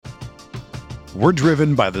We're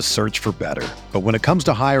driven by the search for better. But when it comes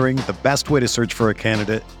to hiring, the best way to search for a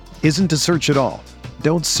candidate isn't to search at all.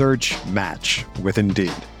 Don't search, match with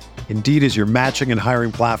Indeed. Indeed is your matching and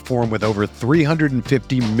hiring platform with over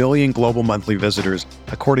 350 million global monthly visitors,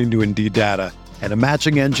 according to Indeed data, and a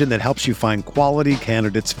matching engine that helps you find quality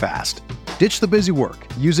candidates fast. Ditch the busy work.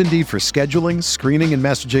 Use Indeed for scheduling, screening, and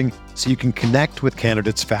messaging so you can connect with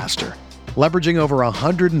candidates faster. Leveraging over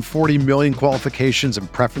 140 million qualifications and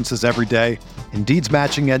preferences every day, Indeed's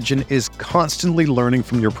matching engine is constantly learning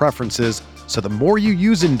from your preferences, so the more you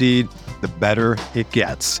use Indeed, the better it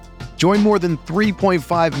gets. Join more than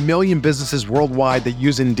 3.5 million businesses worldwide that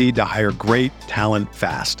use Indeed to hire great talent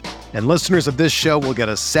fast. And listeners of this show will get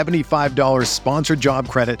a $75 sponsored job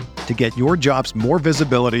credit to get your jobs more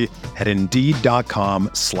visibility at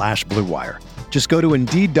Indeed.com/Blue Wire. Just go to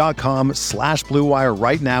Indeed.com/Blue Wire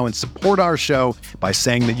right now and support our show by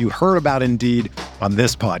saying that you heard about Indeed on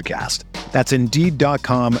this podcast. That's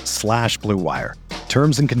Indeed.com/Blue Wire.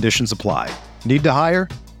 Terms and conditions apply. Need to hire?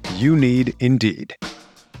 You need Indeed.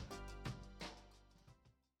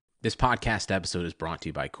 This podcast episode is brought to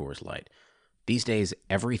you by Coors Light. These days,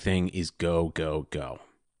 everything is go, go, go.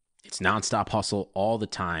 It's nonstop hustle all the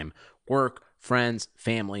time. Work, friends,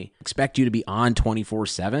 family, expect you to be on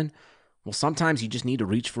 24/7. Well, sometimes you just need to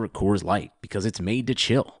reach for a Coors Light because it's made to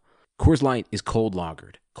chill. Coors Light is cold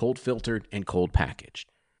lagered, cold filtered, and cold packaged.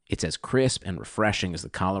 It's as crisp and refreshing as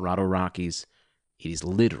the Colorado Rockies. It is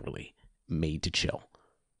literally made to chill.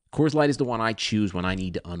 Coors Light is the one I choose when I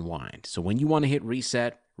need to unwind. So when you want to hit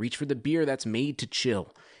reset, reach for the beer that's made to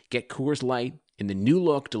chill. Get Coors Light in the new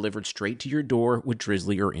look delivered straight to your door with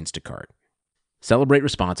Drizzly or Instacart. Celebrate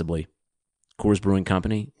responsibly. Coors Brewing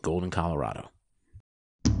Company, Golden, Colorado.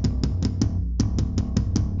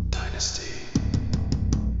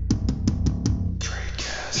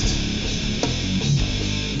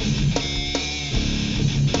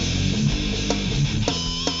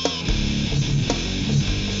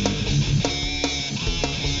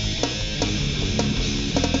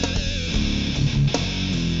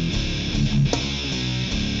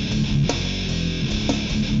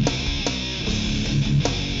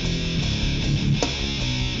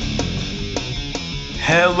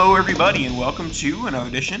 Hello, everybody, and welcome to another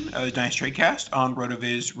edition of the Dynasty Tradecast on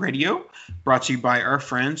RotoViz Radio, brought to you by our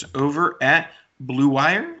friends over at Blue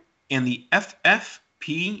Wire and the FFPC.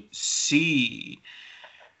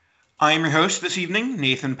 I am your host this evening,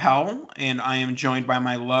 Nathan Powell, and I am joined by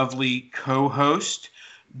my lovely co-host,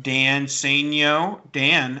 Dan Sainio.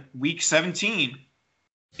 Dan, Week 17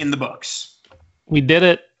 in the books. We did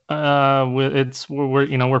it. We're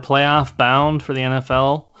playoff bound for the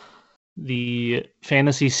NFL. The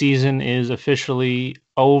fantasy season is officially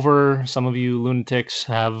over. Some of you lunatics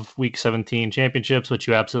have Week 17 championships, which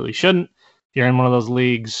you absolutely shouldn't. If you're in one of those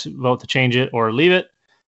leagues, vote to change it or leave it.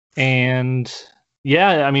 And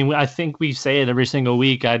yeah, I mean, I think we say it every single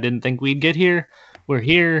week. I didn't think we'd get here. We're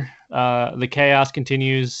here. The chaos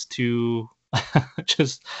continues to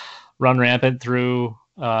just run rampant through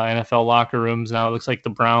NFL locker rooms. Now it looks like the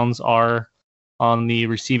Browns are on the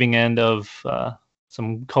receiving end of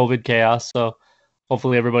some COVID chaos, so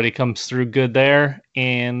hopefully everybody comes through good there.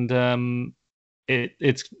 And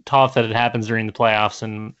it's tough that it happens during the playoffs,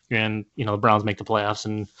 and the Browns make the playoffs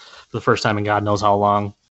and for the first time in God knows how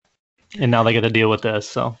long, and now they got to deal with this.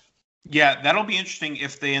 So yeah, that'll be interesting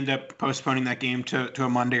if they end up postponing that game to a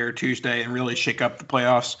Monday or Tuesday and really shake up the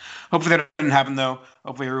playoffs. Hopefully that doesn't happen, though.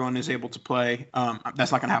 Hopefully everyone is able to play.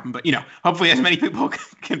 That's not going to happen, but hopefully as many people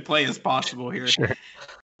can play as possible here. Sure.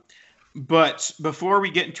 But before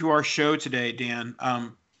we get into our show today, Dan,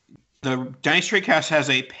 the Dynasty Tradecast has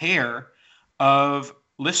a pair of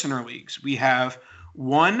listener leagues. We have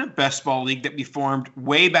one best ball league that we formed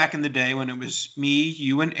way back in the day when it was me,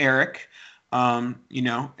 you, and Eric. And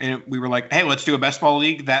we were like, hey, let's do a best ball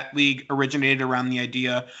league. That league originated around the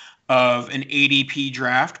idea of an ADP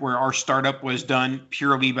draft where our startup was done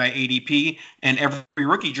purely by ADP, and every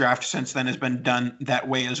rookie draft since then has been done that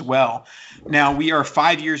way as well. Now, we are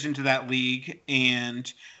 5 years into that league,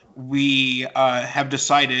 and we have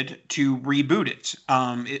decided to reboot it.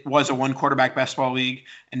 It was a one quarterback best ball league,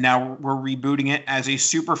 and now we're rebooting it as a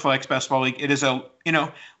super flex best ball league. It is a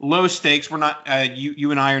low stakes. We're not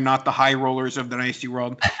you and I are not the high rollers of the Dynasty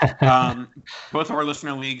world. Both of our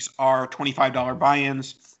listener leagues are $25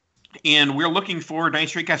 buy-ins, and we're looking for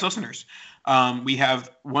Dynasty Tradecast listeners. We have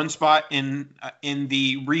one spot in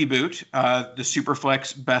the reboot, the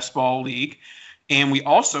Superflex Best Ball League, and we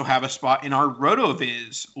also have a spot in our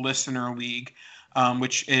RotoViz Listener League,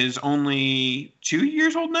 which is only 2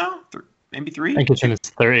 years old now. maybe 3. I think it's in its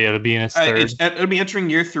third. It'll be in its third. It'll be entering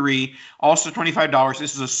year 3. Also $25.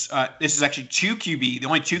 This is actually 2 QB, the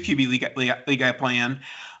only 2 QB league I play in,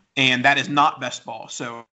 and that is not best ball.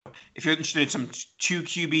 So if you're interested in some 2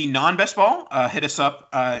 QB non-best ball, hit us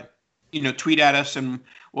up. Tweet at us, and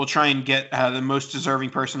we'll try and get the most deserving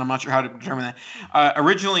person. I'm not sure how to determine that.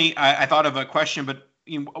 Originally, I thought of a question, but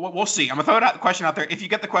we'll see. I'm going to throw the question out there. If you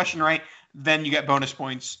get the question right, then you get bonus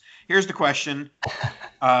points. Here's the question.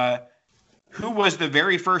 Who was the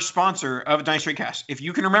very first sponsor of Dynasty Cast? If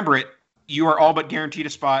you can remember it, you are all but guaranteed a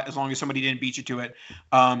spot as long as somebody didn't beat you to it.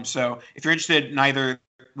 So if you're interested in either,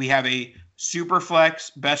 we have a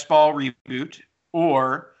Superflex Best Ball Reboot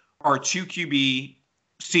or our 2 QB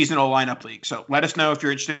seasonal lineup league. So let us know if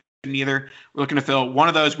you're interested in either. We're looking to fill one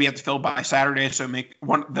of those. We have to fill by Saturday. So make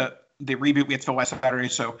one the reboot we have to fill by Saturday.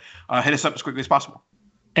 So hit us up as quickly as possible.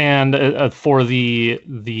 And for the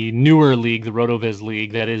newer league, the RotoViz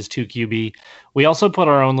league, that is 2 QB, we also put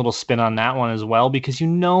our own little spin on that one as well, because you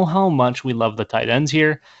know how much we love the tight ends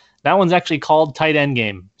here. That one's actually called Tight End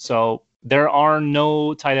Game. So there are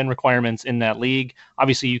no tight end requirements in that league.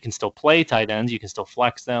 Obviously, you can still play tight ends. You can still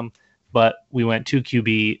flex them. But we went 2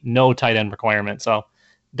 QB, no tight end requirement. So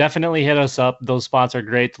definitely hit us up. Those spots are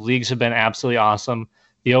great. The leagues have been absolutely awesome.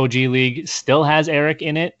 The OG league still has Eric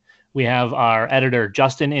in it. We have our editor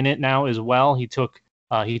Justin in it now as well. He took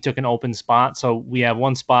an open spot, so we have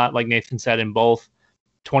one spot, like Nathan said, in both.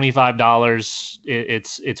 $25.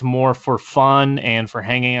 It's more for fun and for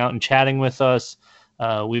hanging out and chatting with us.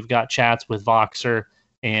 We've got chats with Voxer,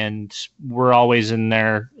 and we're always in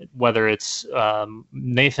there, whether it's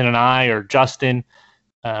Nathan and I or Justin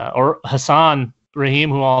or Hassan Rahim,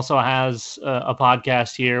 who also has a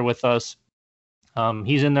podcast here with us.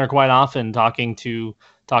 He's in there quite often talking to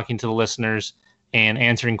the listeners and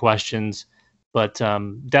answering questions. But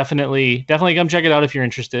definitely come check it out if you're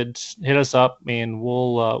interested. Hit us up and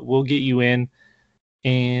we'll get you in.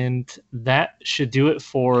 And that should do it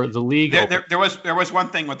for the league. There was one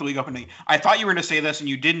thing with the league opening. I thought you were going to say this and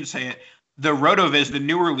you didn't say it. The RotoViz, the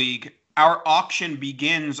newer league, our auction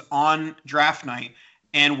begins on draft night,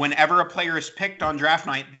 and whenever a player is picked on draft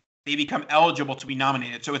night, they become eligible to be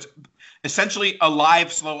nominated. So it's essentially a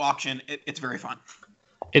live slow auction. It's very fun.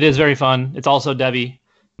 It is very fun. It's also Debbie.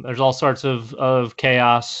 There's all sorts of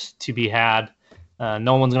chaos to be had.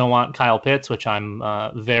 No one's going to want Kyle Pitts, which I'm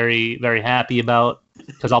very, very happy about,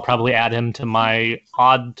 because I'll probably add him to my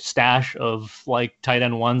odd stash of like tight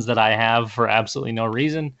end ones that I have for absolutely no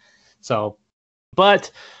reason. So, but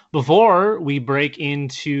before we break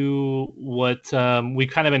into what we've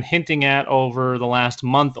kind of been hinting at over the last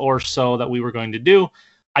month or so that we were going to do,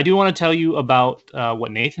 I do want to tell you about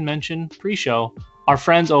what Nathan mentioned pre-show. Our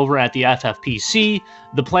friends over at the FFPC,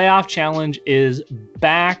 the playoff challenge is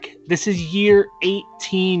back. This is year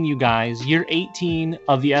 18, you guys. Year 18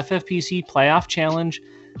 of the FFPC playoff challenge.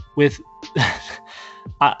 With,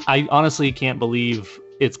 I honestly can't believe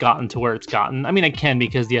it's gotten to where it's gotten. I mean, I can,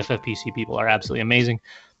 because the FFPC people are absolutely amazing.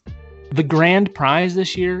 The grand prize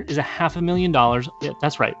this year is $500,000. Yeah,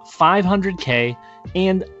 that's right, $500K,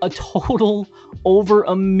 and a total over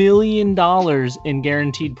 $1 million in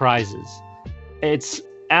guaranteed prizes. It's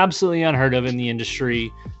absolutely unheard of in the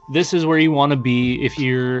industry. This is where you want to be if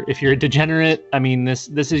you're a degenerate. I mean, this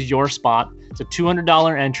is your spot. It's a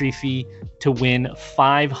 $200 entry fee to win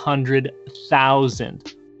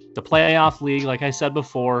 $500,000. The playoff league, like I said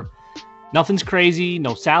before, nothing's crazy.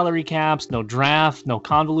 No salary caps, no draft, no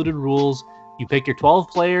convoluted rules. You pick your 12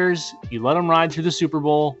 players, you let them ride through the Super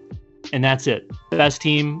Bowl, and that's it. The best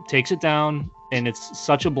team takes it down, and it's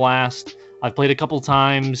such a blast. I've played a couple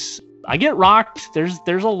times. I get rocked. There's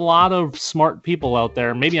a lot of smart people out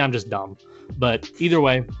there. Maybe I'm just dumb. But either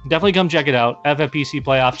way, definitely come check it out. FFPC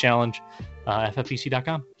Playoff Challenge,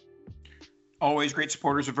 ffpc.com. Always great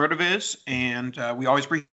supporters of RotoViz, and we always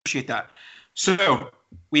appreciate that. So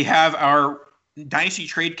we have our Dynasty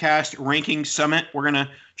Tradecast Ranking Summit. We're going to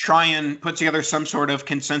try and put together some sort of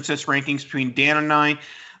consensus rankings between Dan and I.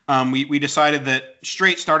 We decided that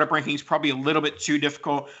straight startup rankings is probably a little bit too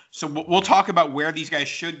difficult. So we'll talk about where these guys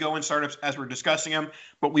should go in startups as we're discussing them.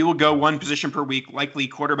 But we will go one position per week, likely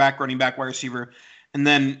quarterback, running back, wide receiver. And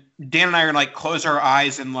then Dan and I are like close our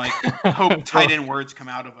eyes and like hope tight end words come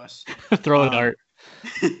out of us. Throw a dart.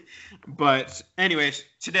 But anyways,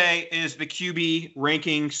 today is the QB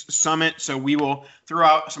Rankings Summit. So we will throw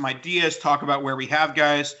out some ideas, talk about where we have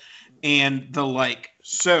guys and the like.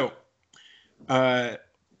 So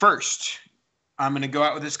first, I'm going to go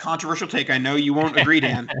out with this controversial take. I know you won't agree,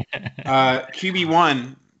 Dan.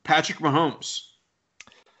 QB1, Patrick Mahomes.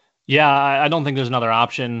 Yeah, I don't think there's another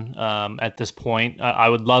option at this point. I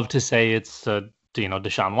would love to say it's a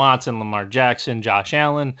Deshaun Watson, Lamar Jackson, Josh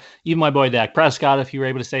Allen, even my boy Dak Prescott, if he were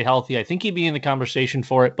able to stay healthy, I think he'd be in the conversation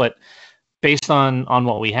for it. But based on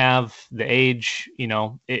what we have, the age,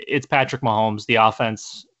 it's Patrick Mahomes, the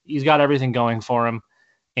offense. He's got everything going for him,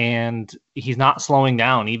 and he's not slowing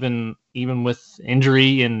down, even with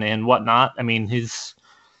injury and whatnot. I mean,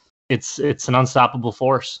 it's an unstoppable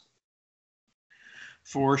force.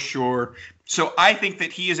 For sure. So I think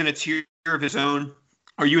that he is in a tier of his own.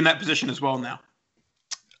 Are you in that position as well now?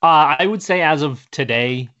 I would say as of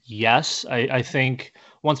today, yes. I think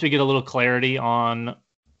once we get a little clarity on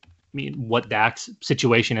what Dak's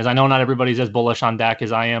situation is, I know not everybody's as bullish on Dak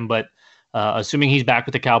as I am, but assuming he's back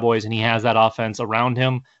with the Cowboys and he has that offense around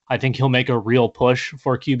him, I think he'll make a real push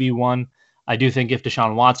for QB1. I do think if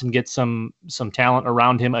Deshaun Watson gets some talent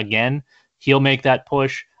around him again, he'll make that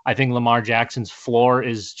push. I think Lamar Jackson's floor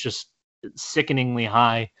is just sickeningly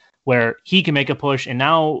high, where he can make a push. And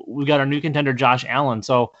now we've got our new contender, Josh Allen.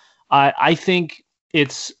 So I think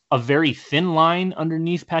it's a very thin line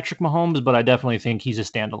underneath Patrick Mahomes, but I definitely think he's a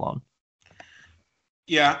standalone.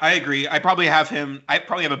 Yeah, I agree. I probably have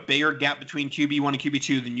a bigger gap between QB1 and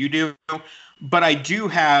QB2 than you do. But I do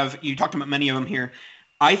have, you talked about many of them here.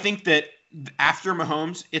 I think that after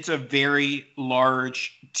Mahomes, it's a very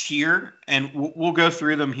large tier, and we'll go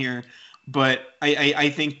through them here. But I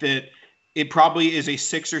think that it probably is a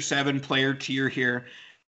 6 or 7 player tier here.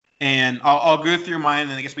 And I'll go through mine,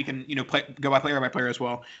 and I guess we can go by player as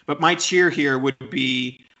well. But my tier here would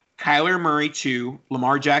be Kyler Murray 2,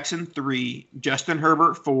 Lamar Jackson 3, Justin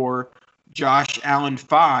Herbert 4, Josh Allen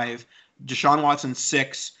 5, Deshaun Watson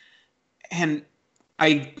 6, and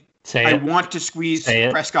I want to squeeze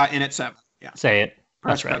Prescott in at 7. Yeah, say it.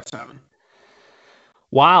 Prescott right. 7.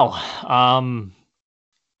 Wow.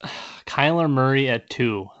 Kyler Murray at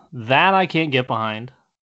 2. That I can't get behind.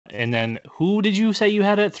 And then who did you say you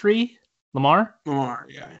had at 3? Lamar? Lamar,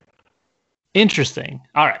 yeah. Interesting.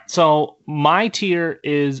 All right. So my tier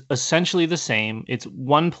is essentially the same. It's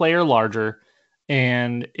one player larger,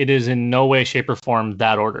 and it is in no way, shape, or form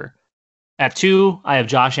that order. At 2, I have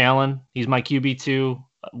Josh Allen. He's my QB2.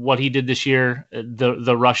 What he did this year,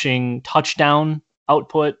 the rushing touchdown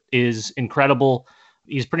output is incredible.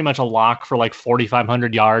 He's pretty much a lock for like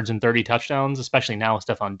 4,500 yards and 30 touchdowns, especially now with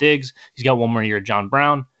Stephon Diggs. He's got one more year at John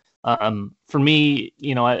Brown. For me,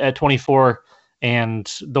 at 24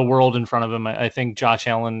 and the world in front of him, I think Josh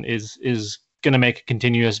Allen is going to make a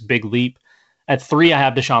continuous big leap. At 3, I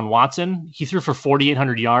have Deshaun Watson. He threw for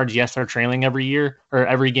 4,800 yards. Yes, they're trailing every year or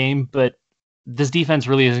every game, but this defense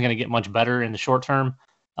really isn't going to get much better in the short term.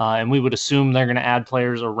 And we would assume they're going to add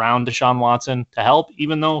players around Deshaun Watson to help,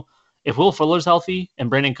 even though if Will Fuller's healthy and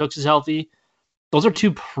Brandon Cooks is healthy, those are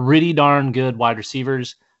 2 pretty darn good wide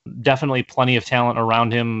receivers. Definitely plenty of talent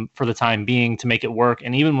around him for the time being to make it work.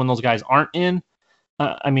 And even when those guys aren't in,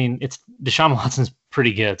 it's Deshaun Watson's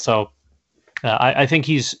pretty good. So I think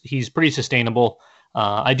he's pretty sustainable.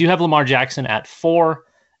 I do have Lamar Jackson at 4,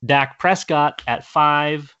 Dak Prescott at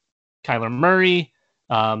 5, Kyler Murray.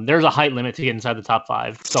 There's a height limit to get inside the top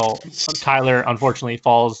 5. So Kyler, unfortunately,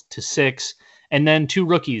 falls to 6. And then 2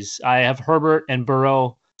 rookies. I have Herbert and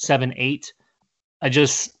Burrow 7, 8. I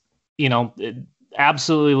just, it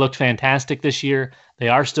absolutely looked fantastic this year. They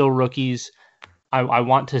are still rookies. I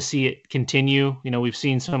want to see it continue. We've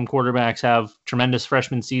seen some quarterbacks have tremendous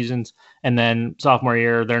freshman seasons, and then sophomore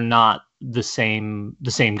year, they're not the same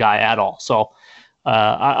guy at all. So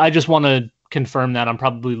I just want to confirm that I'm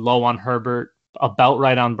probably low on Herbert, about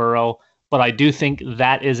right on Burrow, but I do think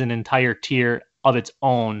that is an entire tier of its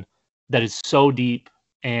own that is so deep,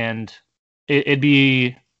 and it'd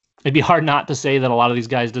be hard not to say that a lot of these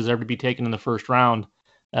guys deserve to be taken in the first round.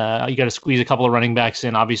 You got to squeeze a couple of running backs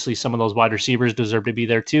in. Obviously, some of those wide receivers deserve to be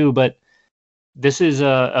there too, but this is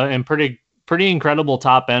a pretty incredible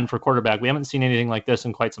top end for quarterback. We haven't seen anything like this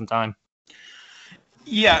in quite some time.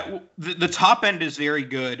 Yeah, the top end is very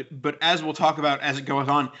good, but as we'll talk about as it goes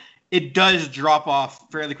on, it does drop off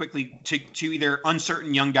fairly quickly to either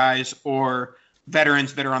uncertain young guys or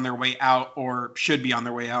veterans that are on their way out or should be on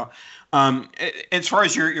their way out. As far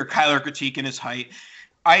as your Kyler critique and his height,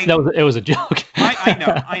 it was a joke.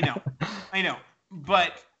 I know.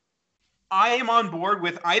 But I am on board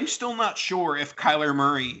with, I'm still not sure if Kyler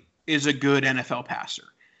Murray is a good NFL passer.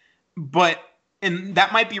 And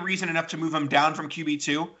that might be reason enough to move him down from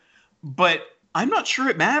QB2, but I'm not sure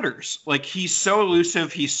it matters. Like, he's so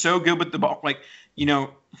elusive. He's so good with the ball. Like,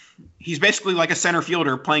 he's basically like a center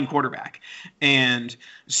fielder playing quarterback. And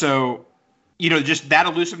so, just that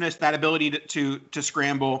elusiveness, that ability to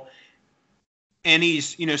scramble, and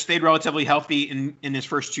he's, stayed relatively healthy in his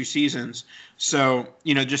first 2 seasons. So,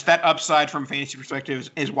 just that upside from a fantasy perspective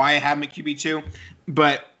is why I have him at QB2.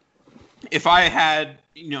 But if I had,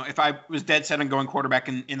 if I was dead set on going quarterback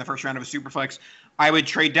in the first round of a Superflex, I would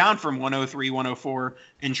trade down from 103, 104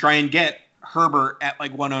 and try and get Herbert at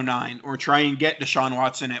like 109 or try and get Deshaun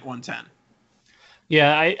Watson at 110.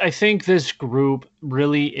 Yeah, I think this group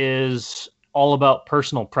really is all about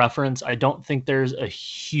personal preference. I don't think there's a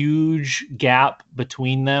huge gap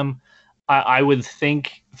between them. I would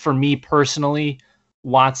think, for me personally,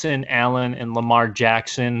 Watson, Allen, and Lamar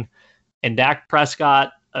Jackson, and Dak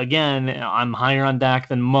Prescott. Again, I'm higher on Dak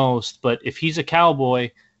than most, but if he's a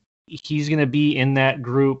Cowboy, he's going to be in that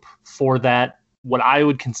group for that, what I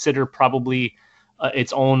would consider probably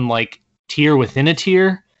its own like tier within a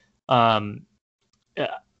tier.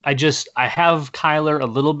 I have Kyler a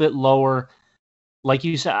little bit lower. Like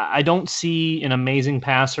you said, I don't see an amazing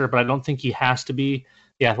passer, but I don't think he has to be.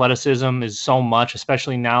 The athleticism is so much,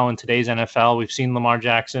 especially now in today's NFL. We've seen Lamar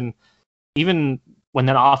Jackson, even when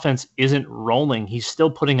that offense isn't rolling, he's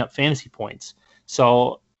still putting up fantasy points.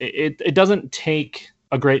 So it doesn't take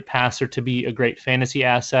a great passer to be a great fantasy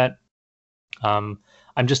asset. I'm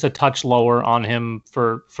just a touch lower on him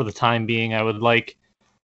for the time being. I would like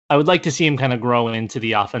to see him kind of grow into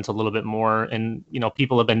the offense a little bit more. And,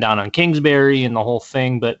 people have been down on Kingsbury and the whole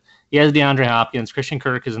thing, but he has DeAndre Hopkins. Christian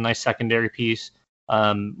Kirk is a nice secondary piece.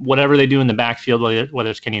 Whatever they do in the backfield, whether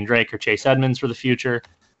it's Kenyon Drake or Chase Edmonds for the future,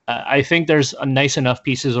 I think there's a nice enough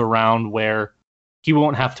pieces around where he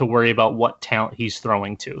won't have to worry about what talent he's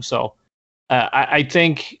throwing to. So I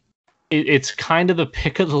think it's kind of the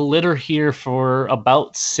pick of the litter here for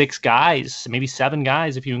about 6 guys, maybe 7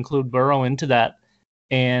 guys if you include Burrow into that.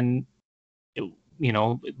 And,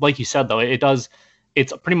 like you said, though,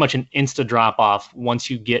 it's pretty much an insta drop off once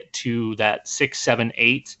you get to that 6, 7,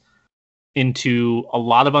 8 into a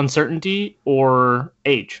lot of uncertainty or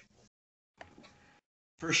age.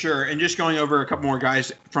 For sure. And just going over a couple more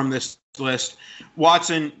guys from this list,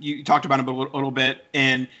 Watson, you talked about him a little bit,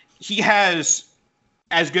 and he has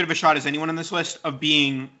as good of a shot as anyone on this list of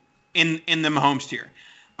being in the Mahomes tier.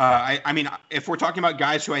 I mean, if we're talking about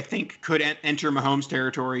guys who I think could enter Mahomes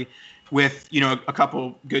territory with, a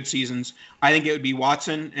couple good seasons, I think it would be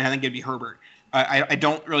Watson, and I think it'd be Herbert. I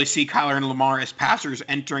don't really see Kyler and Lamar as passers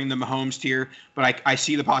entering the Mahomes tier, but I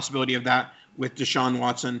see the possibility of that with Deshaun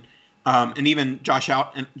Watson, and even Josh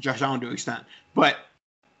Allen to an extent. But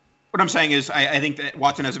what I'm saying is I think that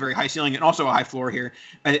Watson has a very high ceiling and also a high floor here.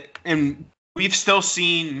 And we've still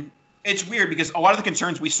seen – it's weird because a lot of the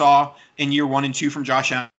concerns we saw in year 1 and 2 from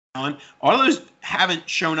Josh Allen, a lot of those haven't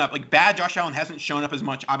shown up. Like, bad Josh Allen hasn't shown up as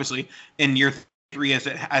much, obviously, in year 3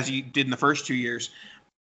 as he did in the first 2 years.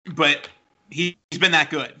 But he's been that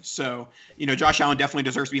good. So, Josh Allen definitely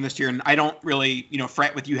deserves to be in this tier. And I don't really,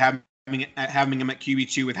 fret with you having him at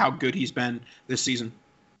QB2 with how good he's been this season.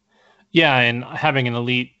 Yeah, and having an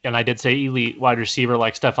elite, and I did say elite wide receiver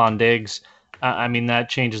like Stephon Diggs, I mean, that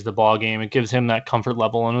changes the ball game. It gives him that comfort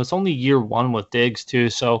level, and it's only year 1 with Diggs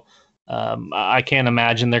too. So I can't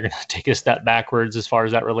imagine they're going to take a step backwards as far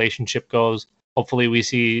as that relationship goes. Hopefully, we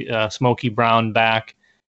see Smokey Brown back.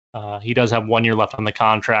 He does have 1 year left on the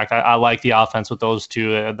contract. I like the offense with those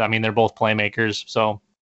two. I mean, they're both playmakers. So,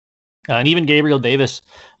 and even Gabriel Davis,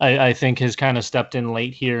 I think, has kind of stepped in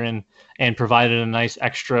late here and provided a nice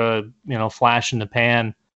extra, flash in the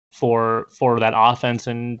pan for that offense,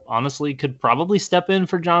 and honestly could probably step in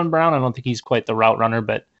for John Brown. I don't think he's quite the route runner,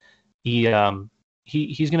 but he's going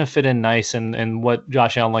to fit in nice and what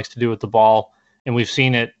Josh Allen likes to do with the ball. And we've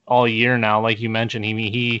seen it all year now, like you mentioned.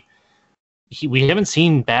 We haven't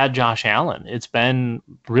seen bad Josh Allen. It's been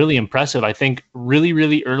really impressive. I think really,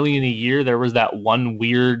 really early in the year, there was that one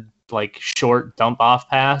weird, like, short dump off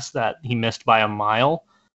pass that he missed by a mile.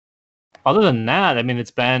 Other than that, I mean,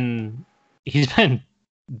 he's been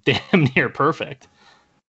damn near perfect.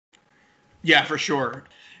 Yeah, for sure.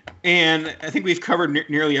 And I think we've covered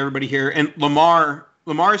nearly everybody here. And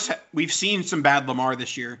Lamar's we've seen some bad Lamar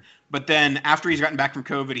this year, but then after he's gotten back from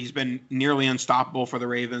COVID, he's been nearly unstoppable for the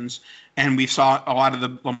Ravens. And we saw a lot of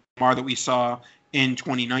the Lamar that we saw in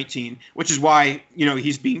 2019, which is why,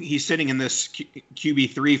 he's sitting in this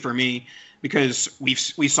QB3 for me, because we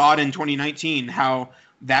saw it in 2019 how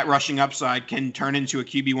that rushing upside can turn into a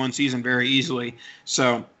QB1 season very easily.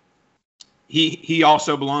 So he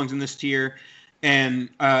also belongs in this tier. And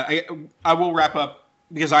I will wrap up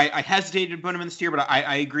because I hesitated to put him in this tier, but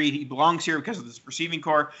I agree he belongs here because of this receiving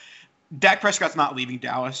core. Dak Prescott's not leaving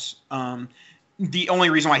Dallas. The only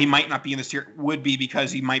reason why he might not be in this tier would be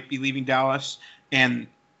because he might be leaving Dallas, and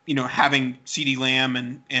having CeeDee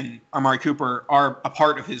Lamb and Amari Cooper are a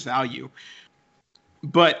part of his value.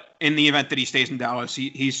 But in the event that he stays in Dallas,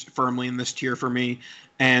 he's firmly in this tier for me.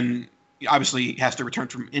 And obviously he has to return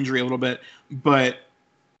from injury a little bit, but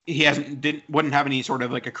he wouldn't have any sort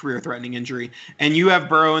of like a career-threatening injury. And you have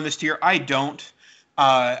Burrow in this tier. I don't.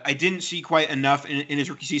 I didn't see quite enough in his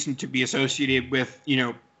rookie season to be associated with,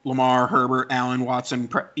 Lamar, Herbert, Allen, Watson,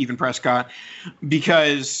 even Prescott,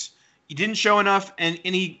 because he didn't show enough and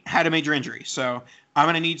he had a major injury. So I'm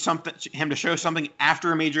going to need him to show something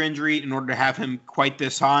after a major injury in order to have him quite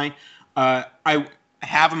this high. I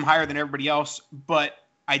have him higher than everybody else, but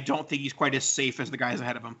I don't think he's quite as safe as the guys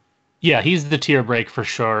ahead of him. Yeah, he's the tier break for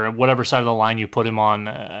sure. Whatever side of the line you put him on,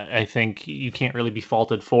 I think you can't really be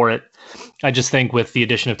faulted for it. I just think with the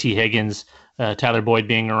addition of T. Higgins, Tyler Boyd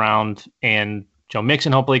being around, and Joe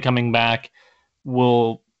Mixon hopefully coming back,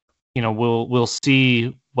 we'll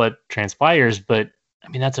see what transpires. But I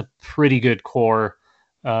mean, that's a pretty good core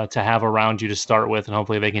to have around you to start with, and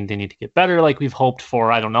hopefully they continue to get better, like we've hoped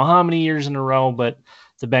for. I don't know how many years in a row, but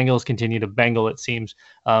the Bengals continue to Bengal, it seems.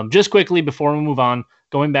 Just quickly before we move on,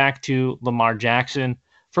 going back to Lamar Jackson,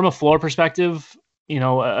 from a floor perspective,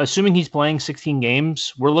 assuming he's playing 16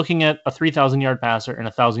 games, we're looking at a 3,000-yard passer and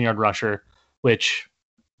a 1,000-yard rusher, which,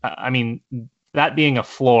 I mean, that being a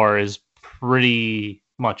floor is pretty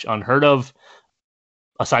much unheard of,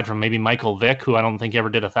 aside from maybe Michael Vick, who I don't think ever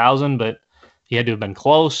did 1,000, but he had to have been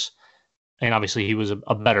close. And obviously he was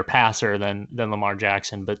a better passer than Lamar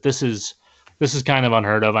Jackson, but this is kind of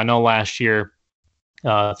unheard of. I know last year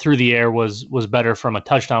through the air was better from a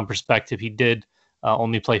touchdown perspective. He did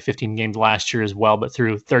only play 15 games last year as well, but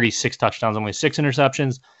threw 36 touchdowns, only 6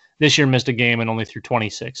 interceptions. This year missed a game and only threw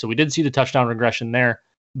 26. So we did see the touchdown regression there,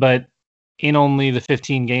 but in only the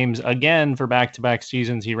 15 games, again, for back-to-back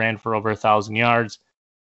seasons, he ran for over 1,000 yards.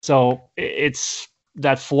 So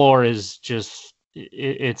that floor is just,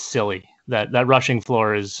 it's silly. That rushing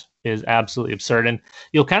floor is absolutely absurd. And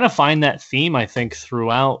you'll kind of find that theme, I think,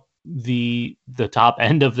 throughout the top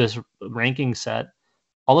end of this ranking set.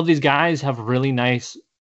 All of these guys have really nice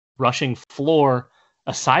rushing floor,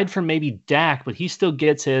 aside from maybe Dak, but he still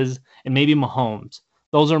gets his, and maybe Mahomes.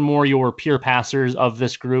 Those are more your pure passers of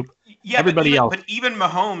this group. Yeah, everybody else. But even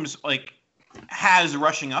Mahomes, has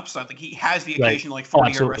rushing upside. Like, he has the occasional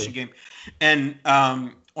 40-yard rushing game. And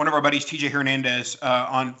one of our buddies, TJ Hernandez,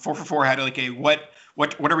 on 4for4 had a what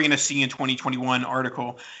are we going to see in 2021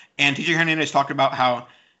 article. And TJ Hernandez talked about how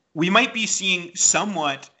we might be seeing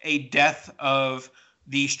somewhat a death of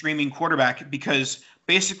the streaming quarterback, because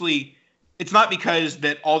basically it's not because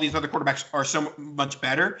that all these other quarterbacks are so much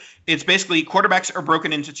better. It's basically quarterbacks are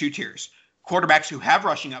broken into 2 tiers: quarterbacks who have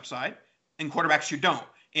rushing upside and quarterbacks who don't.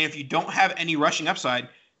 And if you don't have any rushing upside,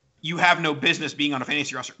 you have no business being on a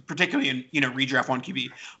fantasy roster, particularly in, redraft 1 QB.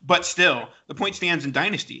 But still, the point stands in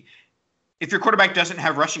Dynasty. If your quarterback doesn't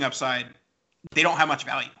have rushing upside, they don't have much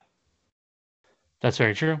value. That's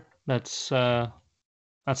very true. That's why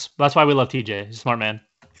we love TJ. He's a smart man.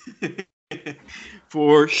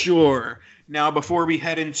 For sure. Now, before we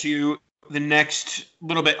head into the next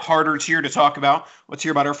little bit harder tier to talk about, let's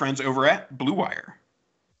hear about our friends over at Blue Wire.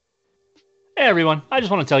 Hey everyone, I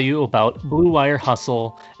just want to tell you about Blue Wire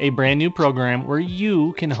Hustle, a brand new program where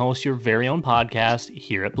you can host your very own podcast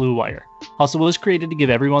here at Blue Wire. Hustle was created to give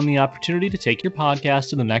everyone the opportunity to take your podcast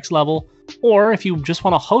to the next level, or if you just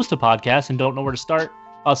want to host a podcast and don't know where to start,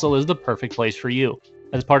 Hustle is the perfect place for you.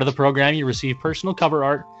 As part of the program, you receive personal cover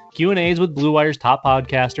art, Q&As with Blue Wire's top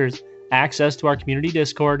podcasters, access to our community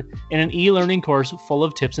Discord, and an e-learning course full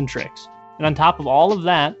of tips and tricks. And on top of all of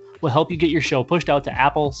that, will help you get your show pushed out to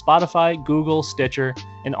Apple, Spotify, Google, Stitcher,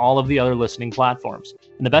 and all of the other listening platforms.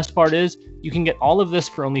 And the best part is, you can get all of this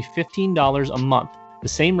for only $15 a month, the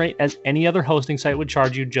same rate as any other hosting site would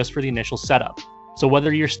charge you just for the initial setup. So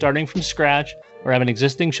whether you're starting from scratch or have an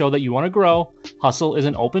existing show that you want to grow, Hustle is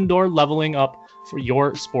an open door leveling up for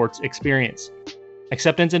your sports experience.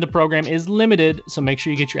 Acceptance into program is limited, so make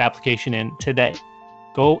sure you get your application in today.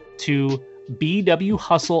 Go to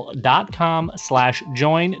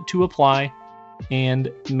bwhustle.com/join to apply,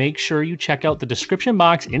 and make sure you check out the description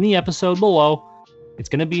box in the episode below. It's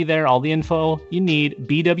going to be there, all the info you need,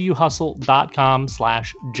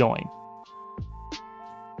 bwhustle.com/join.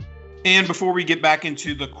 And before we get back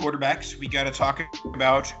into the quarterbacks, we got to talk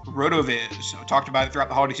about RotoViz. I talked about it throughout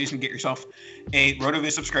the holiday season. Get yourself a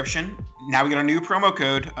RotoViz subscription. Now we got a new promo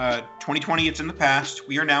code. 2020, it's in the past.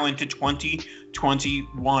 We are now into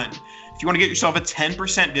 2021. If you want to get yourself a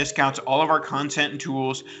 10% discount to all of our content and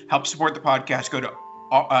tools, help support the podcast, go to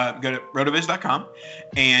rotoviz.com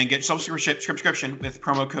and get yourself a subscription with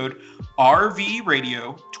promo code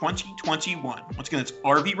RVRadio2021. Once again, it's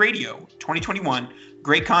RVRadio2021.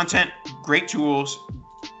 Great content, great tools.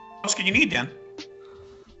 What else can you need, Dan?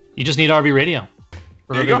 You just need RV Radio.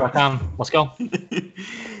 There you go. RVRadio.com. Let's go.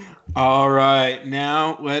 All right.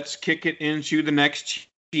 Now let's kick it into the next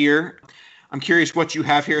tier. I'm curious what you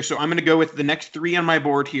have here. So I'm going to go with the next three on my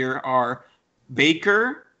board here are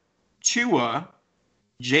Baker, Tua,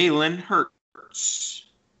 Jalen Hurts.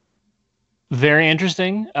 Very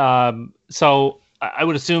interesting. So I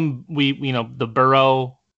would assume the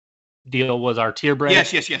Burrow deal was our tier break.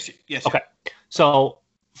 Yes. Okay. So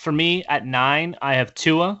for me at 9, I have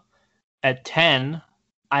Tua. At 10,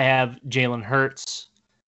 I have Jalen Hurts.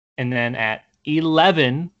 And then at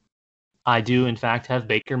 11, I do in fact have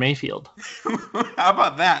Baker Mayfield. How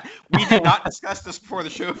about that? We did not discuss this before the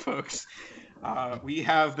show, folks. We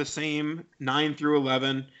have the same 9 through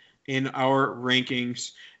 11 in our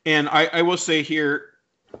rankings. And I will say here,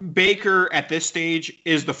 Baker at this stage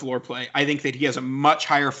is the floor play. I think that he has a much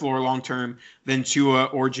higher floor long term than Tua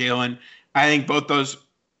or Jalen. I think both those,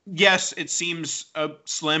 yes, it seems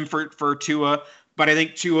slim for Tua, but I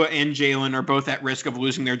think Tua and Jalen are both at risk of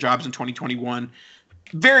losing their jobs in 2021.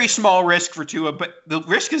 Very small risk for Tua, but the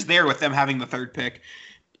risk is there with them having the third pick.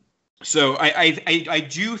 So I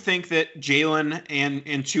do think that Jalen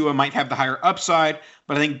and Tua might have the higher upside,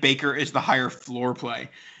 but I think Baker is the higher floor play.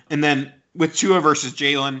 And then with Tua versus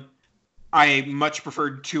Jalen, I much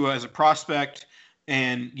preferred Tua as a prospect.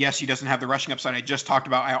 And yes, he doesn't have the rushing upside I just talked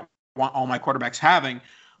about. I want all my quarterbacks having,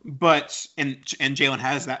 but and Jalen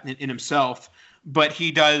has that in himself. But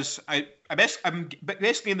he does. I'm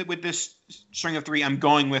basically with this string of three.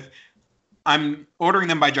 I'm ordering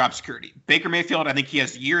them by job security. Baker Mayfield, I think he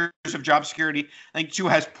has years of job security. I think Tua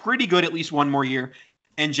has pretty good at least one more year,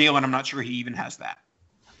 and Jalen, I'm not sure he even has that.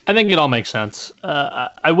 I think it all makes sense.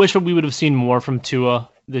 I wish we would have seen more from Tua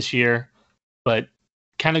this year, but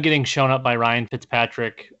kind of getting shown up by Ryan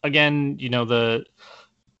Fitzpatrick again. The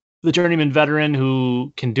journeyman veteran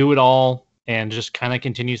who can do it all and just kind of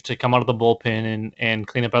continues to come out of the bullpen and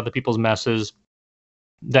clean up other people's messes.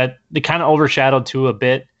 That they kind of overshadowed Tua a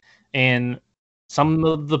bit, and some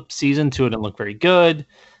of the season Tua didn't look very good.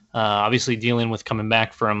 Obviously dealing with coming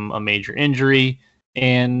back from a major injury,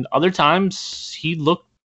 and other times he looked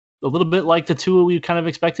a little bit like the Tua we kind of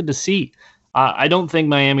expected to see. I don't think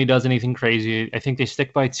Miami does anything crazy. I think they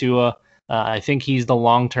stick by Tua. I think he's the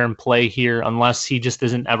long-term play here, unless he just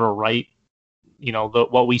isn't ever right.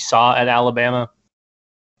 What we saw at Alabama.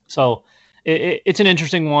 So it's an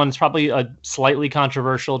interesting one. It's probably a slightly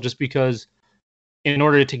controversial just because in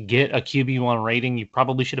order to get a QB1 rating, you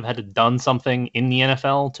probably should have had to done something in the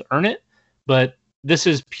NFL to earn it. But this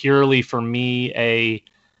is purely for me a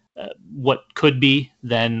what could be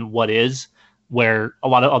than what is, where a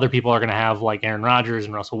lot of other people are going to have like Aaron Rodgers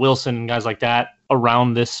and Russell Wilson and guys like that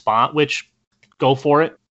around this spot, which go for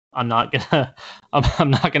it. I'm not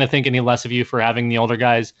gonna think any less of you for having the older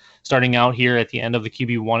guys starting out here at the end of the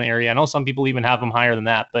QB1 area. I know some people even have them higher than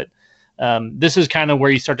that, but this is kind of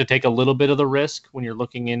where you start to take a little bit of the risk when you're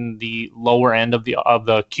looking in the lower end of the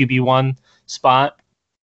QB1 spot,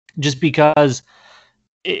 just because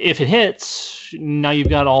if it hits, now you've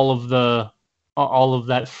got all of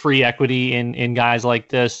that free equity in guys like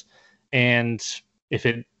this, and if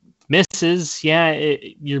it misses,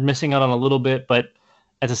 you're missing out on a little bit, but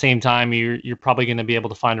at the same time, you're probably going to be able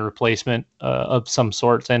to find a replacement of some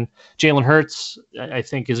sorts. And Jalen Hurts, I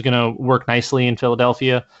think, is going to work nicely in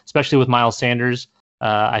Philadelphia, especially with Miles Sanders.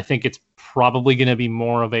 I think it's probably going to be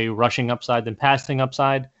more of a rushing upside than passing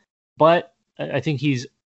upside, but I think he's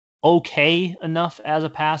okay enough as a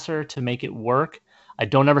passer to make it work. I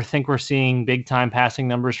don't ever think we're seeing big-time passing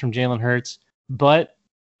numbers from Jalen Hurts, but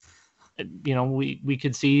we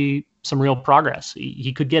could see some real progress.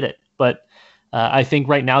 He could get it, but I think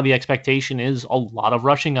right now the expectation is a lot of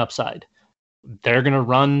rushing upside. They're going to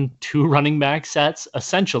run 2 running back sets,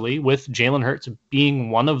 essentially, with Jalen Hurts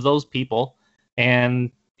being one of those people, and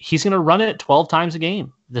he's going to run it 12 times a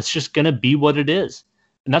game. That's just going to be what it is.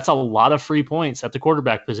 And that's a lot of free points at the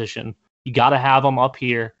quarterback position. You got to have him up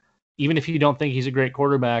here. Even if you don't think he's a great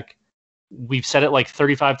quarterback, we've said it like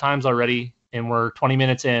 35 times already, and we're 20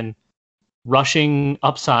 minutes in. Rushing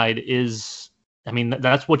upside is,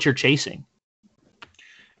 that's what you're chasing.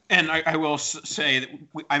 And I will say that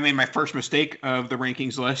I made my first mistake of the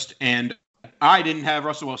rankings list, and I didn't have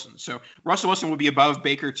Russell Wilson. So Russell Wilson would be above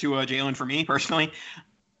Baker to Jalen for me personally.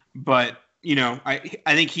 But, I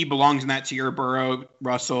think he belongs in that tier. Burrow,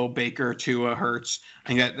 Russell, Baker, Tua, Hurts. I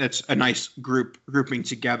think that's a nice grouping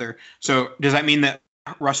together. So does that mean that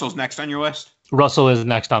Russell's next on your list? Russell is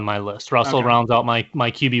next on my list. Russell rounds out my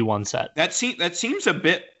QB1 set. That seems a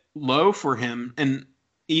bit low for him. And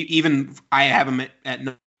even I have him at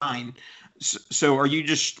 9. So are you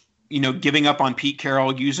just, giving up on Pete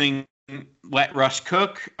Carroll, using let Russ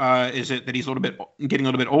cook? Is it that he's getting a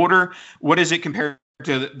little bit older? What is it compared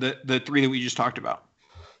to the three that we just talked about?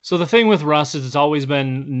 So the thing with Russ is it's always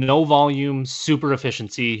been no volume, super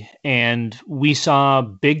efficiency, and we saw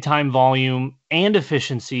big time volume and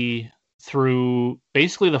efficiency through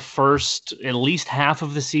basically the first at least half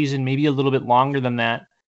of the season, maybe a little bit longer than that.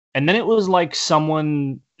 And then it was like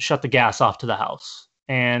someone shut the gas off to the house,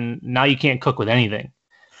 and now you can't cook with anything.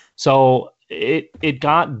 So it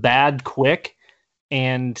got bad quick,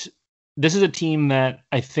 and this is a team that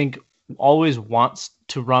I think always wants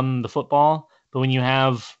to run the football. But when you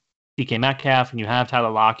have DK Metcalf and you have Tyler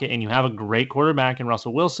Lockett and you have a great quarterback in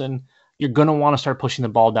Russell Wilson, you're going to want to start pushing the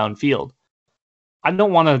ball downfield. I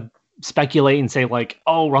don't want to speculate and say like,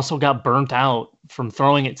 oh, Russell got burnt out from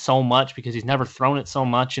throwing it so much because he's never thrown it so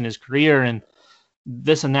much in his career and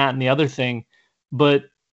this and that and the other thing. But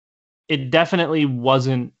it definitely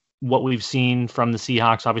wasn't what we've seen from the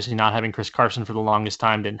Seahawks. Obviously not having Chris Carson for the longest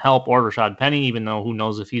time didn't help, or Rashad Penny, even though who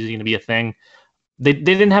knows if he's going to be a thing. They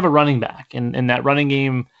didn't have a running back, and that running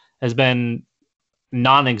game has been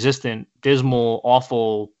non-existent, dismal,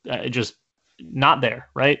 awful, just not there,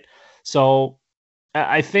 right? So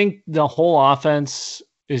I think the whole offense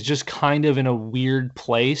is just kind of in a weird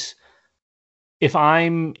place. If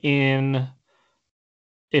I'm in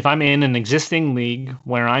an existing league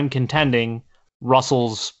where I'm contending,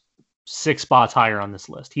 Russell's 6 spots higher on this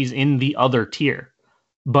list. He's in the other tier.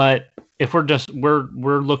 But if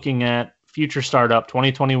we're looking at future startup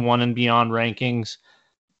 2021 and beyond rankings,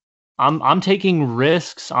 I'm taking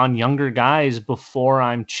risks on younger guys before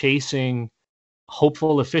I'm chasing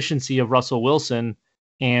hopeful efficiency of Russell Wilson.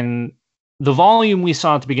 And the volume we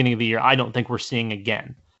saw at the beginning of the year, I don't think we're seeing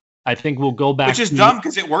again. I think we'll go back. Which is dumb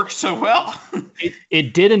because it worked so well.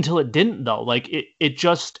 It did until it didn't, though. Like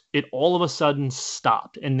it all of a sudden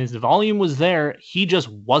stopped, and his volume was there. He just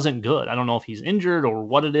wasn't good. I don't know if he's injured or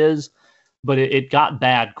what it is, but it got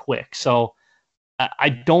bad quick. So I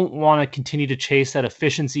don't want to continue to chase that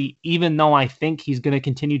efficiency, even though I think he's going to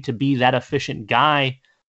continue to be that efficient guy.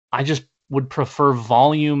 I just would prefer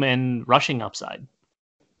volume and rushing upside.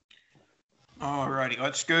 All righty,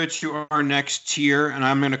 let's go to our next tier, and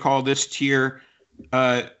I'm going to call this tier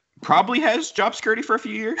probably has job security for a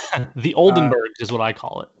few years. The Oldenburgs is what I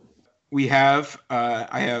call it. We have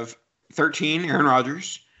I have 13 Aaron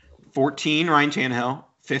Rodgers, 14 Ryan Tannehill,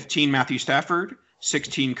 15 Matthew Stafford,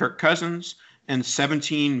 16 Kirk Cousins, and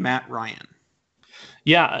 17 Matt Ryan.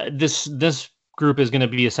 Yeah, this group is going to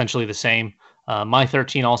be essentially the same. My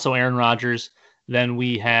 13 also Aaron Rodgers. Then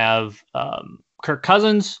we have Kirk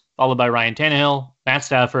Cousins, followed by Ryan Tannehill, Matt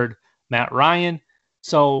Stafford, Matt Ryan.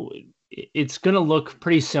 So it's going to look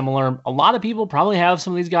pretty similar. A lot of people probably have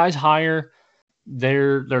some of these guys higher.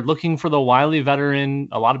 They're looking for the wily veteran.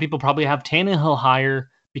 A lot of people probably have Tannehill higher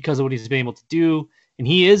because of what he's been able to do. And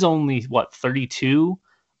he is only, 32?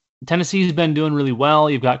 Tennessee's been doing really well.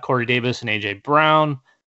 You've got Corey Davis and A.J. Brown.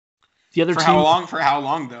 The other For how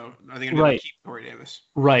long, though? Are they going to be able to keep Corey Davis?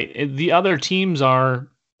 Right. The other teams are,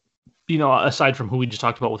 aside from who we just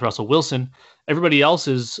talked about with Russell Wilson, everybody else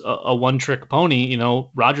is a one-trick pony.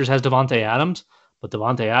 Rodgers has Devontae Adams, but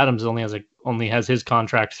Devontae Adams only has his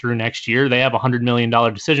contract through next year. They have a $100 million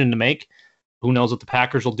decision to make. Who knows what the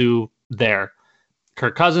Packers will do there?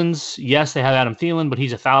 Kirk Cousins, yes, they have Adam Thielen, but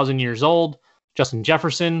he's 1,000 years old. Justin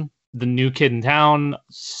Jefferson, the new kid in town,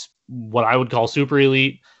 what I would call super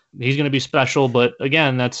elite. He's going to be special, but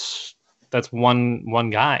again, that's one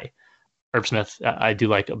guy. Irv Smith, I do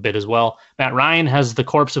like a bit as well. Matt Ryan has the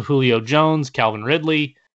corpse of Julio Jones, Calvin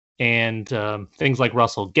Ridley, and things like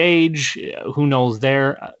Russell Gage. Who knows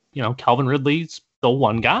there? Calvin Ridley's the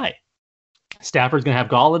one guy. Stafford's going to have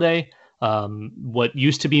Golladay. What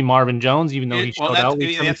used to be Marvin Jones, even though he showed out.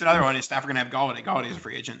 That's another one. Is Stafford going to have Golladay? Galladay's a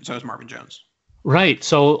free agent, so is Marvin Jones. Right.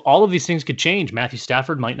 So all of these things could change. Matthew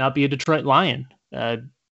Stafford might not be a Detroit Lion. While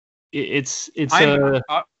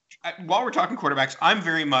we're talking quarterbacks, I'm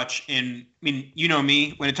very much in. I mean, you know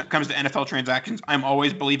me. When it comes to NFL transactions, I'm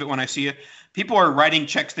always believe it when I see it. People are writing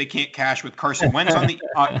checks they can't cash with Carson Wentz on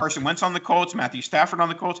the Colts, Matthew Stafford on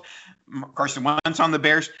the Colts, Carson Wentz on the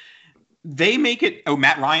Bears. They make it. Oh,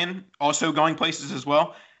 Matt Ryan also going places as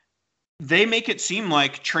well. They make it seem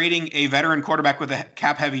like trading a veteran quarterback with a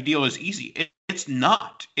cap-heavy deal is easy. It's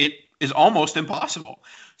not. It is almost impossible.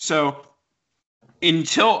 So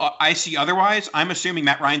until I see otherwise, I'm assuming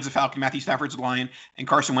Matt Ryan's a Falcon, Matthew Stafford's a Lion, and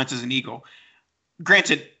Carson Wentz is an Eagle.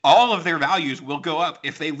 Granted, all of their values will go up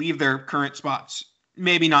if they leave their current spots.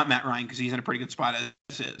 Maybe not Matt Ryan because he's in a pretty good spot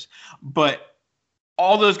as is. But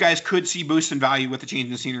all those guys could see boosts in value with the change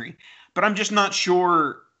in the scenery. But I'm just not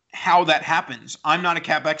sure how that happens. I'm not a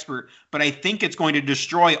cap expert, but I think it's going to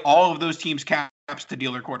destroy all of those teams' caps to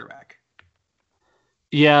deal their quarterback.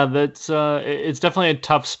 Yeah, that's it's definitely a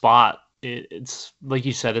tough spot. It's like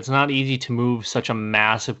you said, it's not easy to move such a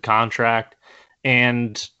massive contract.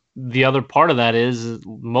 And the other part of that is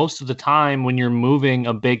most of the time when you're moving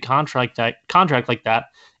a big contract like that,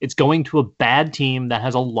 it's going to a bad team that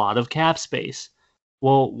has a lot of cap space.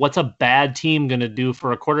 Well, what's a bad team going to do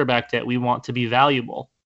for a quarterback that we want to be valuable?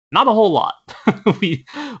 Not a whole lot. we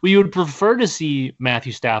would prefer to see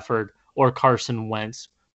Matthew Stafford or Carson Wentz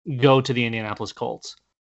go to the Indianapolis Colts.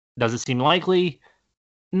 Does it seem likely?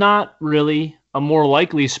 Not really. A more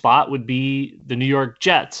likely spot would be the New York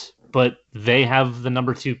Jets, but they have the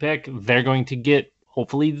number 2 pick. They're going to get,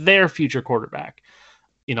 hopefully, their future quarterback.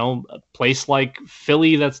 You know, a place like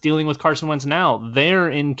Philly that's dealing with Carson Wentz now, they're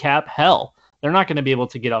in cap hell. They're not going to be able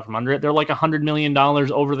to get out from under it. They're like $100 million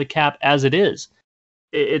over the cap as it is.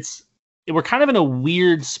 We're kind of in a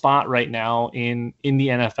weird spot right now in the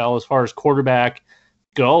NFL as far as quarterback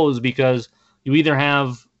goes, because you either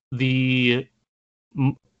have the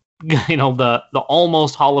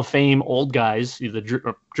almost Hall of Fame old guys. Drew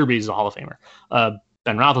Brees is a Hall of Famer.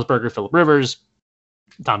 Ben Roethlisberger, Phillip Rivers,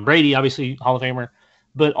 Tom Brady, obviously Hall of Famer.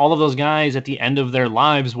 But all of those guys at the end of their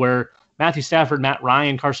lives, where Matthew Stafford, Matt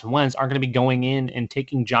Ryan, Carson Wentz aren't going to be going in and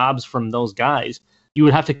taking jobs from those guys. You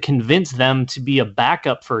would have to convince them to be a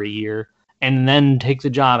backup for a year and then take the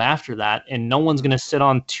job after that. And no one's going to sit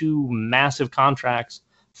on 2 massive contracts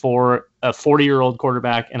for a 40-year-old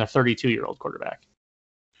quarterback and a 32-year-old quarterback.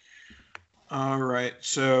 All right.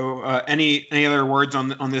 So any other words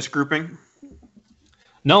on this grouping?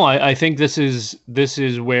 No, I think this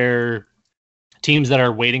is where teams that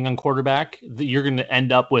are waiting on quarterback, you're going to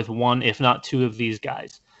end up with 1, if not 2 of these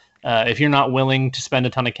guys. If you're not willing to spend a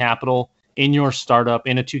ton of capital in your startup,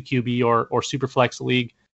 in a 2 QB or super flex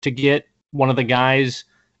league to get one of the guys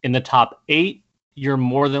in the top 8, you're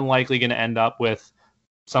more than likely going to end up with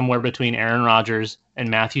somewhere between Aaron Rodgers and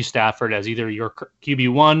Matthew Stafford as either your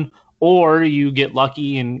QB1, or you get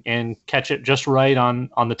lucky and catch it just right on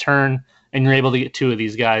the turn, and you're able to get 2 of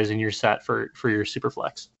these guys and you're set for your super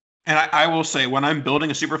flex. And I will say, when I'm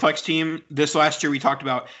building a super flex team, this last year we talked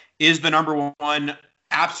about is the number 1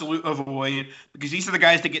 absolute avoid, because these are the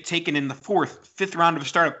guys that get taken in the 4th, 5th round of a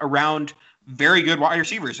startup around very good wide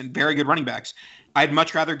receivers and very good running backs. I'd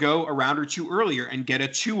much rather go a round or 2 earlier and get a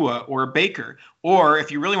Tua or a Baker. Or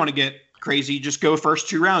if you really want to get crazy, just go first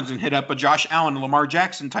 2 rounds and hit up a Josh Allen, a Lamar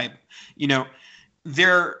Jackson type. You know,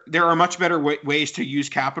 there are much better ways to use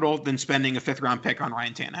capital than spending a 5th round pick on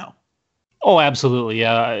Ryan Tannehill. Oh, absolutely.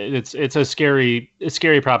 Yeah. It's a scary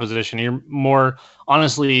proposition. You're more,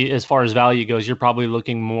 honestly, as far as value goes, you're probably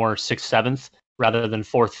looking more 6th, 7th rather than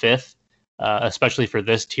 4th, 5th, especially for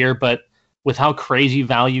this tier. But with how crazy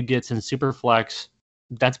value gets in Superflex,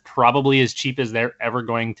 that's probably as cheap as they're ever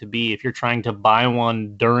going to be. If you're trying to buy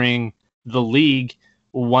one during the league,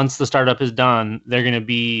 once the startup is done, they're going to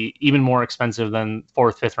be even more expensive than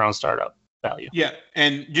 4th, 5th round startup value. Yeah.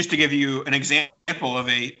 And just to give you an example of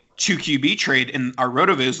a 2 QB trade in our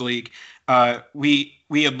RotoViz league,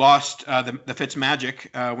 we had lost the Fitz Magic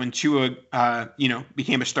when Tua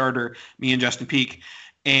became a starter, me and Justin Peak,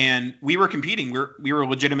 and we were competing. We were a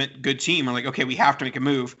legitimate good team. We're like, okay, we have to make a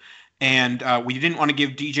move, and we didn't want to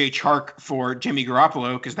give DJ Chark for Jimmy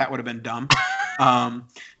Garoppolo because that would have been dumb.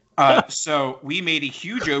 So we made a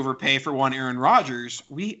huge overpay for one Aaron Rodgers.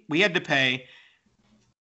 We had to pay.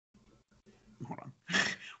 Hold on.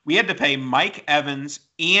 We had to pay Mike Evans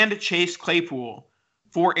and Chase Claypool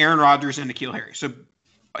for Aaron Rodgers and N'Keal Harry. So,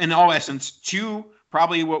 in all essence, 2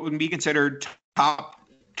 probably what would be considered top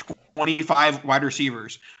 25 wide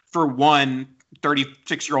receivers for one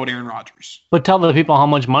 36-year-old Aaron Rodgers. But tell the people how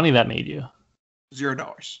much money that made you.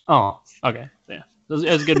 $0. Oh, okay. Yeah. It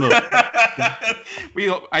was a good move.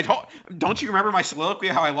 Don't you remember my soliloquy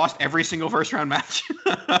how I lost every single first round match?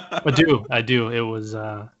 I do.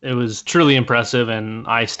 It was truly impressive, and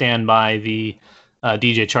I stand by the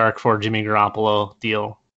DJ Chark for Jimmy Garoppolo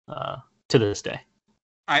deal to this day.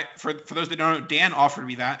 For those that don't know, Dan offered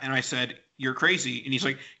me that, and I said, "You're crazy," and he's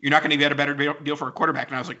like, "You're not going to get a better deal for a quarterback,"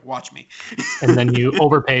 and I was like, "Watch me." And then you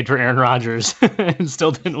overpaid for Aaron Rodgers and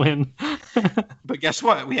still didn't win. But guess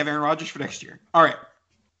what? We have Aaron Rodgers for next year. All right.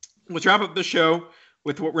 Let's wrap up the show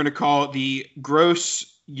with what we're going to call the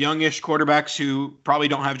gross, youngish quarterbacks who probably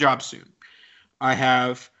don't have jobs soon. I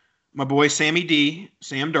have my boy Sammy D,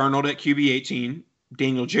 Sam Darnold at QB 18,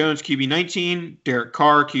 Daniel Jones QB 19, Derek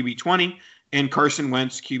Carr QB 20, and Carson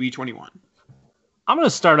Wentz QB 21. I'm going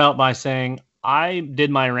to start out by saying I did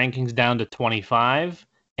my rankings down to 25,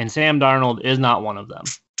 and Sam Darnold is not one of them.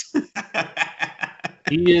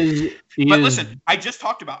 But listen, I just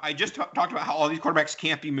talked about how all these quarterbacks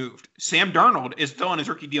can't be moved. Sam Darnold is still on his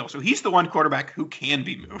rookie deal, so he's the one quarterback who can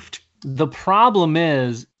be moved. The problem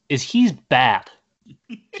is he's bad.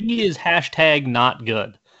 He is hashtag not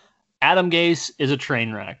good. Adam Gase is a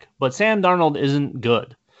train wreck, but Sam Darnold isn't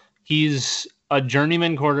good. He's a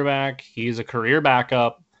journeyman quarterback. He's a career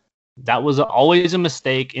backup. That was always a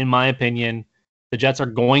mistake, in my opinion. The Jets are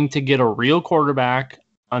going to get a real quarterback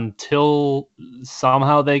until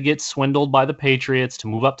somehow they get swindled by the Patriots to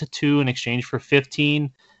move up to 2 in exchange for 15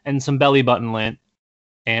 and some belly button lint.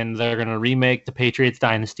 And they're going to remake the Patriots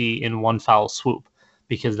dynasty in one foul swoop,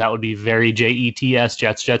 because that would be very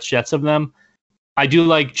Jets of them. I do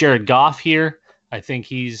like Jared Goff here. I think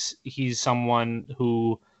he's someone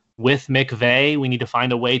who, with McVay, we need to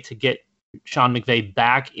find a way to get Sean McVay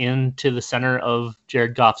back into the center of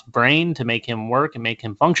Jared Goff's brain to make him work and make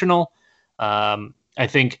him functional. I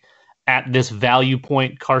think at this value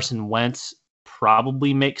point, Carson Wentz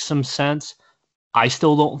probably makes some sense. I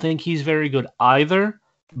still don't think he's very good either,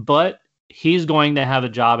 but he's going to have a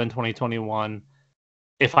job in 2021.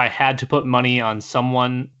 If I had to put money on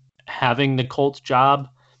someone having the Colts job,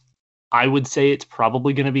 I would say it's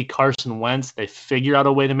probably going to be Carson Wentz. They figure out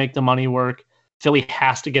a way to make the money work. Philly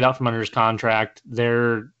has to get out from under his contract.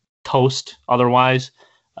 They're toast otherwise.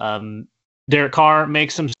 Derek Carr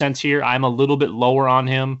makes some sense here. I'm a little bit lower on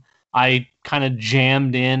him. I kind of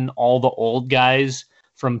jammed in all the old guys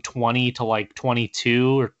from 20 to like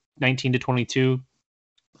 22 or 19 to 22.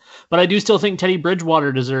 But I do still think Teddy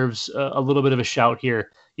Bridgewater deserves a little bit of a shout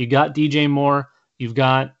here. You got DJ Moore. You've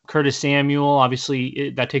got Curtis Samuel. Obviously,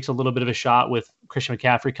 that takes a little bit of a shot with Christian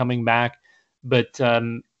McCaffrey coming back. But,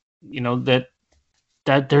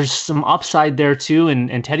 that there's some upside there too.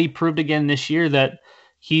 And Teddy proved again this year that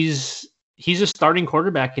he's a starting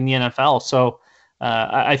quarterback in the NFL. So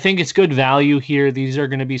I think it's good value here. These are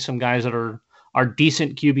going to be some guys that are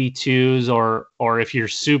decent QB2s, or if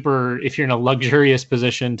you're in a luxurious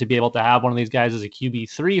position to be able to have one of these guys as a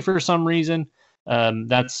QB3 for some reason,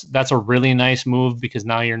 that's a really nice move, because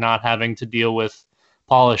now you're not having to deal with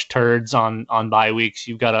polished turds on bye weeks.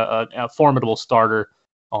 You've got a formidable starter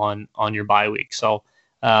on your bye week. So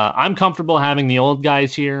I'm comfortable having the old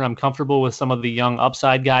guys here. I'm comfortable with some of the young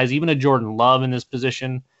upside guys, even a Jordan Love in this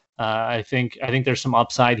position. I think there's some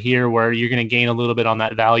upside here where you're going to gain a little bit on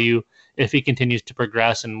that value if he continues to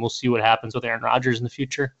progress, and we'll see what happens with Aaron Rodgers in the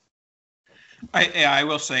future. I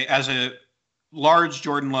will say, as a large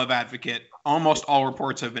Jordan Love advocate, almost all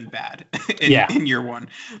reports have been bad in year one.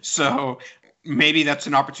 So maybe that's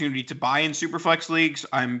an opportunity to buy in Superflex leagues.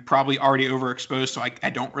 I'm probably already overexposed, so I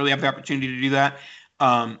don't really have the opportunity to do that.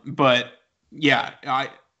 But yeah,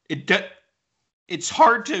 it's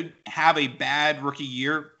hard to have a bad rookie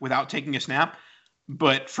year without taking a snap.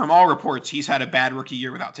 But from all reports, he's had a bad rookie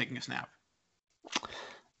year without taking a snap.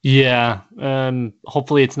 Yeah.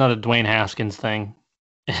 Hopefully it's not a Dwayne Haskins thing.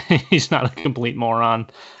 He's not a complete moron.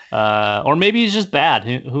 Or maybe he's just bad.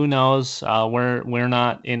 Who knows? We're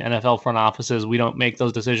not in NFL front offices. We don't make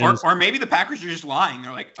those decisions. Or maybe the Packers are just lying.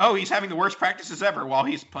 They're like, oh, he's having the worst practices ever while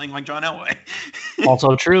he's playing like John Elway.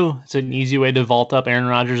 Also true. It's an easy way to vault up Aaron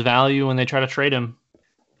Rodgers' value when they try to trade him.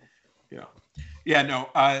 Yeah. Yeah,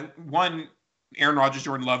 no. One Aaron Rodgers,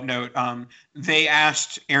 Jordan Love note. They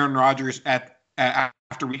asked Aaron Rodgers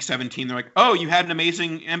after week 17, they're like, oh, you had an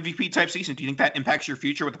amazing MVP type season. Do you think that impacts your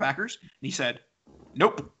future with the Packers? And he said,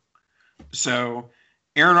 nope. So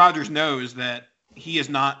Aaron Rodgers knows that he is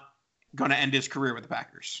not going to end his career with the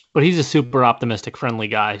Packers. But he's a super optimistic, friendly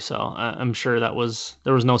guy, so I'm sure there was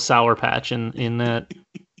no sour patch in that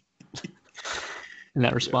in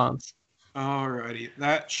that response. All righty,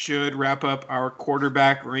 that should wrap up our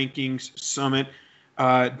quarterback rankings summit.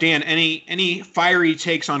 Dan, any fiery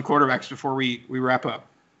takes on quarterbacks before we wrap up?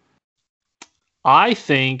 I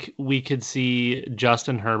think we could see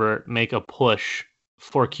Justin Herbert make a push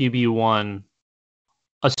for QB1,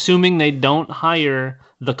 assuming they don't hire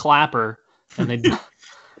the Clapper, and they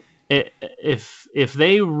if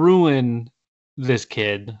they ruin this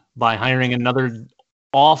kid by hiring another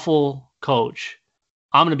awful coach,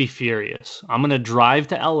 I'm going to be furious. I'm going to drive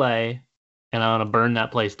to LA and I'm going to burn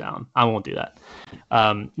that place down. I won't do that.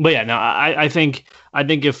 But yeah, no, I think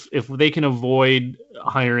if they can avoid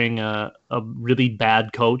hiring a really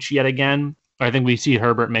bad coach yet again, I think we see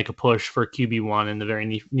Herbert make a push for QB1 in the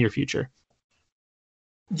very near future.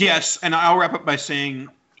 Yes, and I'll wrap up by saying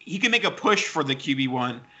he can make a push for the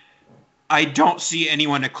QB1. I don't see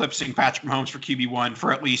anyone eclipsing Patrick Mahomes for QB1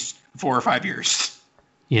 for at least 4 or 5 years.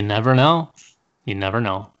 You never know. You never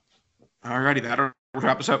know. All righty, that'll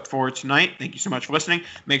wrap us up for tonight. Thank you so much for listening.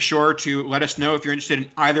 Make sure to let us know if you're interested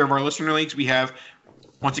in either of our listener leagues. We have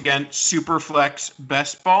Once again, Superflex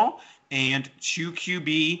Best Ball and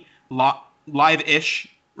 2QB live-ish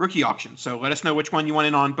rookie auction. So let us know which one you want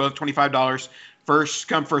in on, both $25. First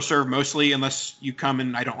come, first serve mostly, unless you come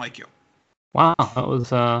and I don't like you. Wow, that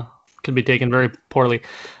was could be taken very poorly.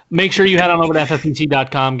 Make sure you head on over to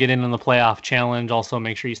ffpc.com, get in on the playoff challenge. Also,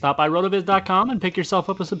 make sure you stop by rotoviz.com and pick yourself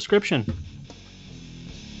up a subscription.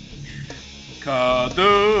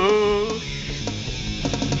 Kadoo!